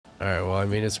All right, well, I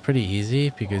mean, it's pretty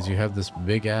easy because you have this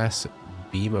big ass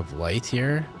beam of light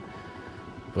here.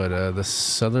 But the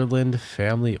Sutherland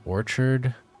Family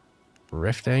Orchard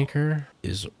rift anchor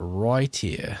is right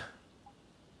here.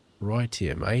 Right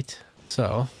here, mate.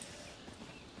 So,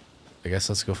 I guess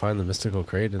let's go find the mystical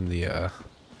crate and the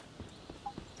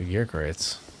gear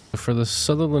crates. For the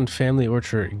Sutherland Family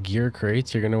Orchard gear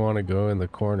crates, you're going to want to go in the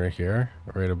corner here,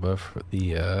 right above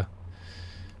the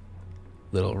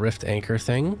little rift anchor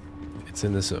thing. It's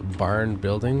in this barn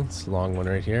building. It's a long one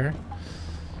right here.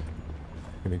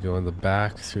 Gonna go in the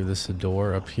back through this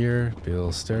door up here, be a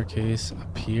little staircase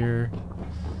up here.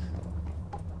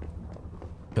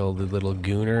 Kill the little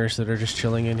gooners that are just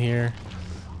chilling in here.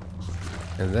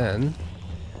 And then,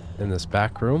 in this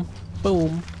back room,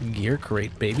 boom, gear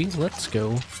crate, baby, let's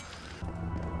go.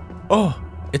 Oh,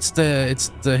 it's the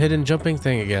hidden jumping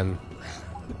thing again.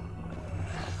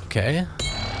 Okay.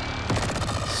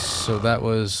 So that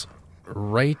was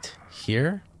right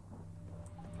here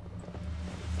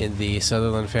in the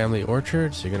Sutherland Family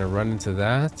Orchard. So you're gonna run into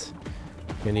that.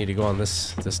 You need to go on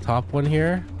this top one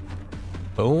here.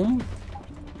 Boom.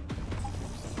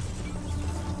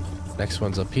 Next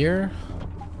one's up here.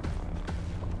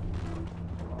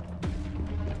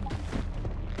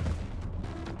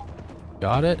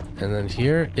 Got it. And then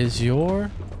here is your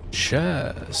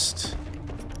chest.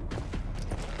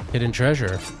 Hidden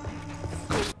treasure.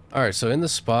 Alright, so in the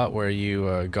spot where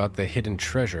you got the hidden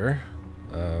treasure,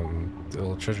 the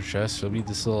little treasure chest, there'll be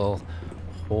this little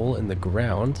hole in the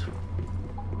ground.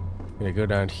 I'm gonna go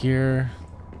down here,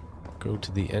 go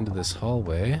to the end of this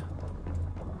hallway.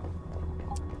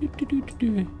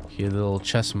 Hear the little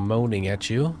chest moaning at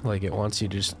you, like it wants you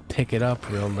to just pick it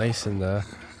up real nice and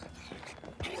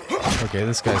okay,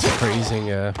 this guy's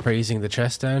praising the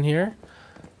chest down here.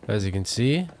 As you can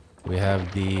see, we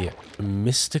have the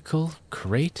mystical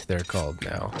crate, they're called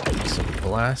now. Some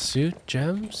blast suit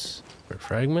gems or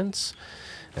fragments.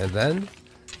 And then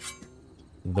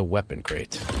the weapon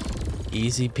crate.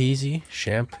 Easy peasy,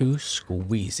 shampoo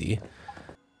squeezy.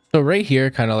 So right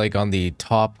here, kind of like on the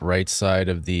top right side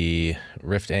of the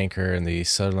rift anchor in the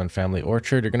Sutherland Family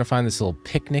Orchard, you're going to find this little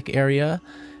picnic area.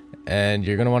 And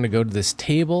you're going to want to go to this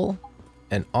table.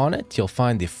 And on it, you'll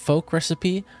find the folk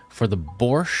recipe for the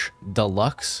Borscht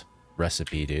Deluxe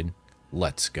recipe, dude.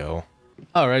 Let's go.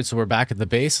 All right, so we're back at the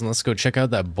base and let's go check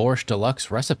out that Borscht Deluxe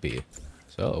recipe.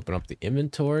 So open up the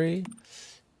inventory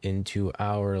into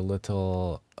our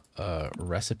little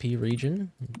recipe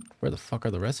region. Where the fuck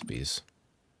are the recipes?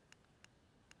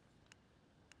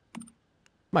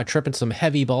 Am I tripping some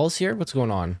heavy balls here? What's going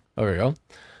on? Oh, there we go.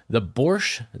 The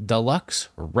Borscht Deluxe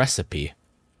recipe.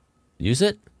 Use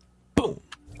it. Boom.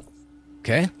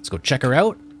 Okay, let's go check her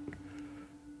out.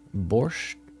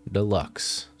 Borscht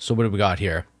Deluxe. So what do we got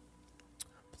here?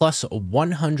 Plus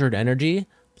 100 energy,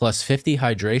 plus 50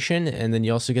 hydration, and then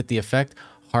you also get the effect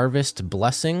Harvest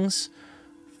Blessings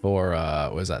for,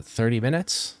 what was that, 30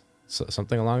 minutes? So,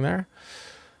 something along there.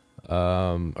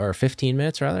 Or 15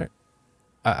 minutes, rather.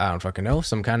 I don't fucking know,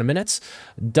 some kind of minutes.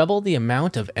 Double the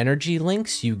amount of energy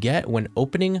links you get when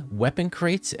opening weapon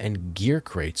crates and gear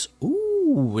crates.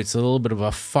 Ooh, it's a little bit of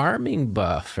a farming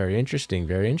buff. Very interesting,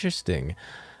 very interesting.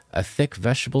 A thick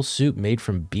vegetable soup made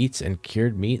from beets and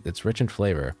cured meat that's rich in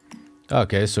flavor.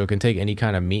 Okay, so it can take any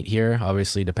kind of meat here.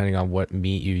 Obviously, depending on what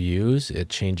meat you use, it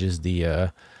changes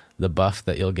the buff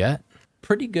that you'll get.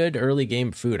 Pretty good early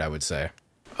game food, I would say.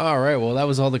 All right, well, that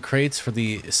was all the crates for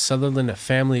the Sutherland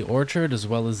Family Orchard, as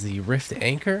well as the Rift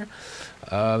Anchor.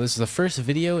 This is the first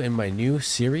video in my new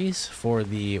series for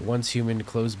the Once Human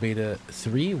Closed Beta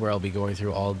 3, where I'll be going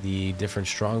through all the different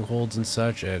strongholds and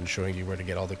such, and showing you where to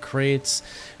get all the crates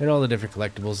and all the different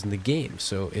collectibles in the game.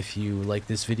 So if you like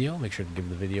this video, make sure to give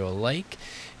the video a like.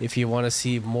 If you want to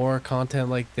see more content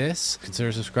like this,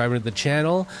 consider subscribing to the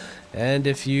channel. And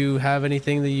if you have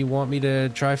anything that you want me to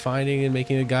try finding and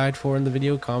making a guide for in the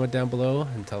video, comment down below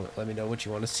and let me know what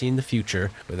you want to see in the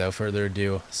future. Without further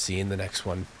ado, see you in the next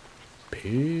one.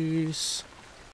 Peace.